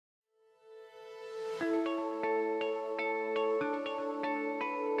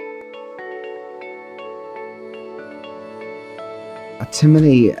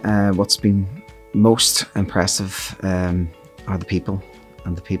Timoney, what's been most impressive are the people,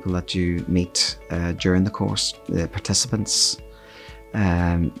 and the people that you meet during the course, the participants,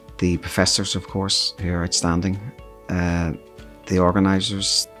 the professors, of course, who are outstanding, the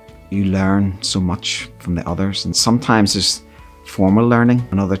organisers. You learn so much from the others, and sometimes there's formal learning,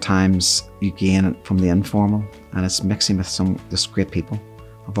 and other times you gain it from the informal, and it's mixing with some just great people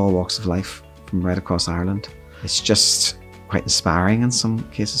of all walks of life from right across Ireland. It's just quite inspiring in some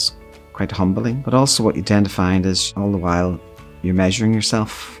cases, quite humbling, but also what you tend to find is all the while you're measuring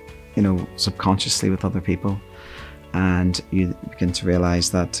yourself, you know, subconsciously with other people, and you begin to realise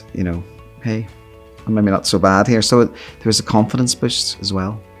that, you know, hey, I'm maybe not so bad here. So there's a confidence boost as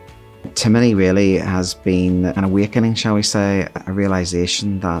well. Timoney really has been an awakening, shall we say, a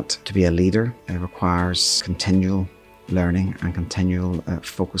realisation that to be a leader requires continual learning and continual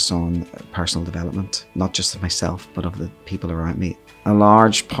focus on personal development, not just of myself, but of the people around me. A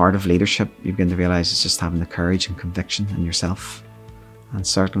large part of leadership, you begin to realise, is just having the courage and conviction in yourself. And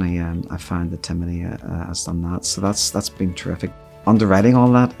certainly I found that Timoney has done that. So that's been terrific. Underwriting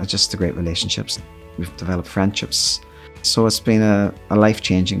all that are just the great relationships. We've developed friendships. So it's been a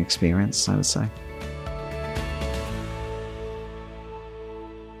life-changing experience, I would say.